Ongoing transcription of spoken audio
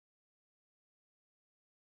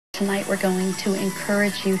Tonight we're going to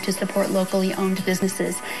encourage you to support locally owned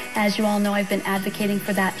businesses. As you all know, I've been advocating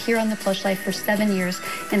for that here on the Plush Life for 7 years,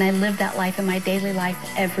 and I live that life in my daily life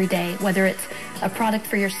every day. Whether it's a product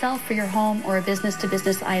for yourself, for your home, or a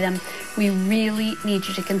business-to-business item, we really need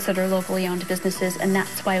you to consider locally owned businesses, and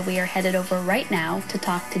that's why we are headed over right now to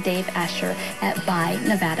talk to Dave Asher at Buy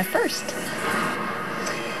Nevada First.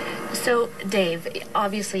 So, Dave,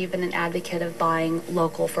 obviously you've been an advocate of buying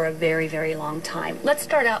local for a very, very long time. Let's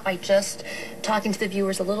start out by just talking to the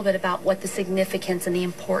viewers a little bit about what the significance and the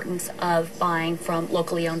importance of buying from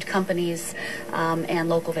locally owned companies and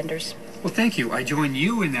local vendors. Well, thank you. I join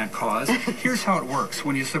you in that cause. Here's how it works.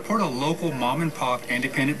 When you support a local mom-and-pop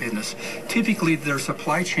independent business, typically their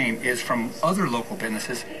supply chain is from other local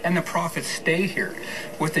businesses, and the profits stay here.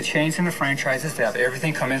 With the chains and the franchises, they have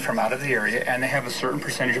everything come in from out of the area, and they have a certain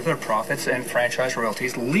percentage of their profits and franchise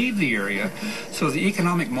royalties leave the area. So the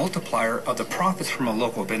economic multiplier of the profits from a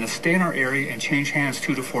local business stay in our area and change hands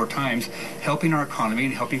 2 to 4 times, helping our economy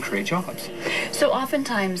and helping create jobs. So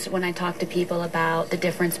oftentimes when I talk to people about the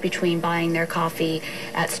difference between buying their coffee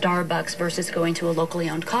at Starbucks versus going to a locally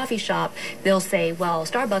owned coffee shop, they'll say, well,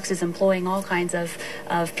 Starbucks is employing all kinds of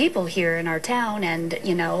people here in our town, and,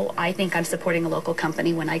 you know, I think I'm supporting a local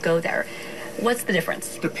company when I go there. What's the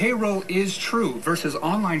difference? The payroll is true versus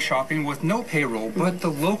online shopping with no payroll, but the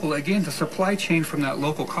local, again, the supply chain from that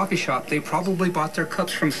local coffee shop, they probably bought their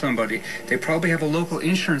cups from somebody. They probably have a local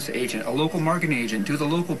insurance agent, a local marketing agent, do the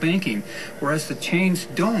local banking, whereas the chains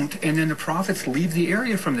don't, and then the profits leave the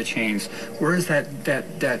area from the chains, whereas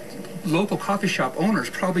that local coffee shop owner is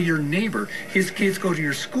probably your neighbor. His kids go to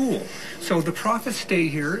your school. So the profits stay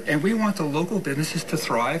here, and we want the local businesses to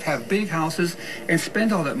thrive, have big houses, and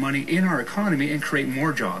spend all that money in our economy and create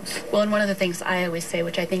more jobs. Well, and one of the things I always say,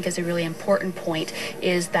 which I think is a really important point,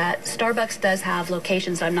 is that Starbucks does have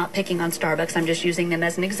locations. I'm not picking on Starbucks. I'm just using them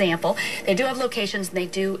as an example. They do have locations, and they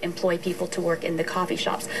do employ people to work in the coffee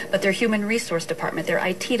shops. But their human resource department, their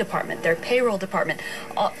IT department, their payroll department,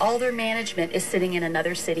 all their management is sitting in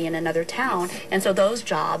another city, in another town, and so those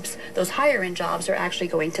jobs, those higher-end jobs, are actually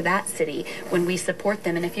going to that city when we support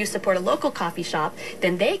them. And if you support a local coffee shop,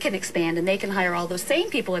 then they can expand and they can hire all those same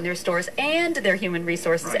people in their stores and their human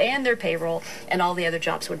resources and their payroll, and all the other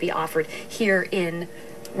jobs would be offered here in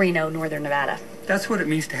Reno, Northern Nevada. That's what it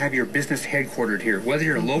means to have your business headquartered here. Whether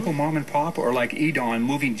you're a local mom and pop or like Edon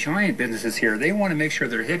moving giant businesses here, they want to make sure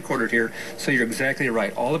they're headquartered here. So you're exactly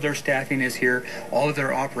right. All of their staffing is here, all of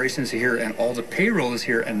their operations are here, and all the payroll is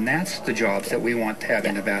here, and that's the jobs that we want to have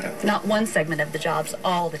in Nevada. Not one segment of the jobs,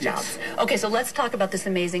 all the jobs. Yes. Okay, so let's talk about this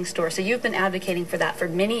amazing store. So you've been advocating for that for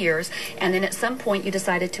many years, and then at some point you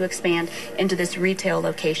decided to expand into this retail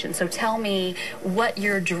location. So tell me what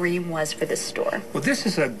your dream was for this store. Well, this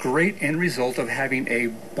is a great end result of having a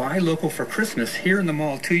buy local for Christmas here in the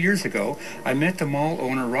mall 2 years ago. I met the mall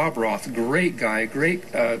owner, Rob Roth, great guy,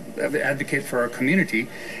 great advocate for our community,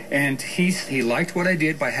 and he liked what I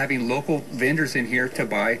did by having local vendors in here to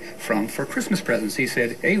buy from for Christmas presents. He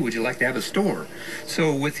said, hey, would you like to have a store?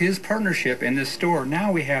 So with his partnership in this store, now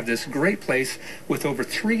we have this great place with over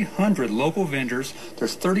 300 local vendors.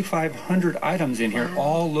 There's 3,500 items in here,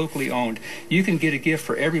 all locally owned. You can get a gift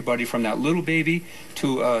for everybody from that little baby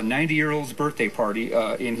to a 90-year-old's birthday party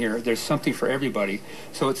in here. There's something for everybody.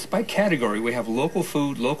 So it's by category. We have local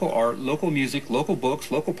food, local art, local music, local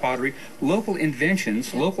books, local pottery, local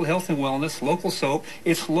inventions, local health and wellness, local soap.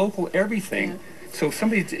 It's local everything. So if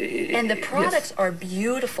somebody... And the products are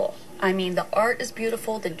beautiful. I mean, the art is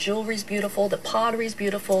beautiful, the jewelry's beautiful, the pottery's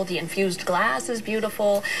beautiful, the infused glass is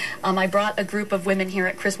beautiful. I brought a group of women here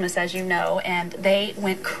at Christmas, as you know, and they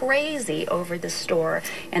went crazy over the store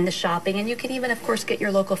and the shopping. And you can even, of course, get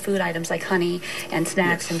your local food items like honey and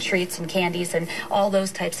snacks and treats and candies and all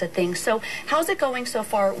those types of things. So how's it going so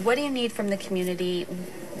far? What do you need from the community?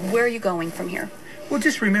 Where are you going from here? Well,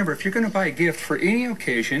 just remember, if you're going to buy a gift for any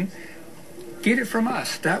occasion, get it from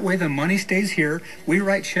us. That way the money stays here. We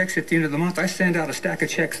write checks at the end of the month. I send out a stack of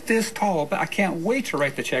checks this tall, but I can't wait to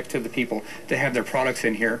write the check to the people to have their products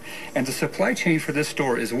in here. And the supply chain for this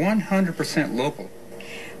store is 100% local.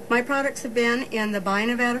 My products have been in the Buy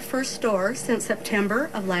Nevada First store since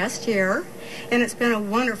September of last year, and it's been a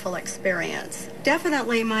wonderful experience.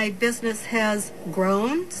 Definitely my business has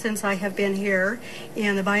grown since I have been here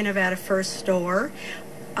in the Buy Nevada First store.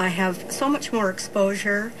 I have so much more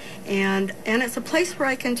exposure, and it's a place where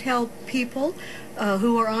I can tell people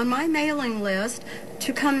who are on my mailing list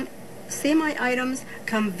to come see my items,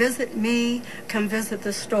 come visit me, come visit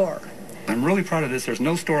the store. I'm really proud of this. There's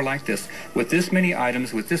no store like this with this many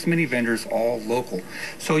items, with this many vendors, all local.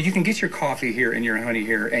 So you can get your coffee here and your honey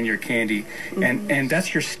here and your candy, and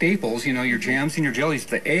that's your staples, you know, your jams and your jellies.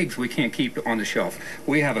 The eggs we can't keep on the shelf.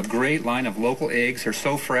 We have a great line of local eggs. They're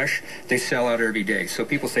so fresh, they sell out every day. So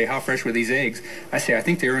people say, how fresh were these eggs? I say, I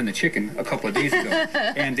think they were in the chicken a couple of days ago.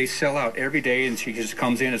 And they sell out every day, and she just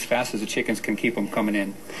comes in as fast as the chickens can keep them coming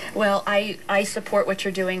in. Well, I support what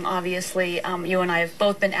you're doing, obviously. You and I have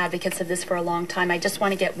both been advocates of this for a long time. I just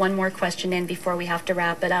want to get one more question in before we have to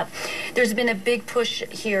wrap it up. There's been a big push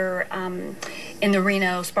here in the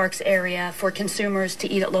Reno, Sparks area for consumers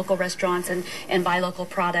to eat at local restaurants and buy local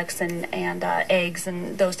products and eggs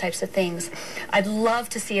and those types of things. I'd love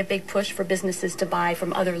to see a big push for businesses to buy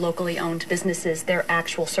from other locally owned businesses their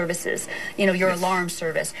actual services. You know, your alarm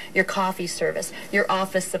service, your coffee service, your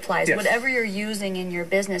office supplies, whatever you're using in your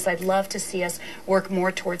business. I'd love to see us work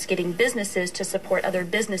more towards getting businesses to support other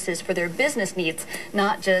businesses for their business needs,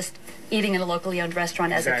 not just eating in a locally owned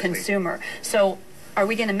restaurant as a consumer. So are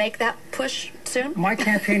we going to make that push soon? My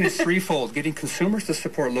campaign is threefold: getting consumers to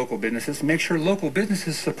support local businesses, make sure local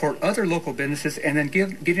businesses support other local businesses, and then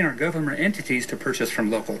getting our government entities to purchase from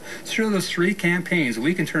local. Through those three campaigns,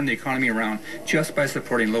 we can turn the economy around just by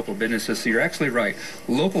supporting local businesses. So you're actually right.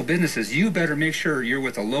 Local businesses, you better make sure you're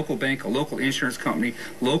with a local bank, a local insurance company,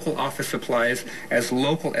 local office supplies, as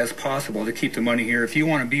local as possible to keep the money here. If you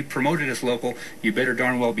want to be promoted as local, you better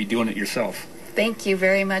darn well be doing it yourself. Thank you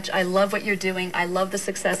very much. I love what you're doing. I love the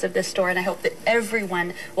success of this store, and I hope that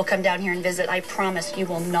everyone will come down here and visit. I promise you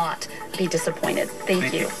will not be disappointed.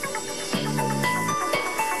 Thank you.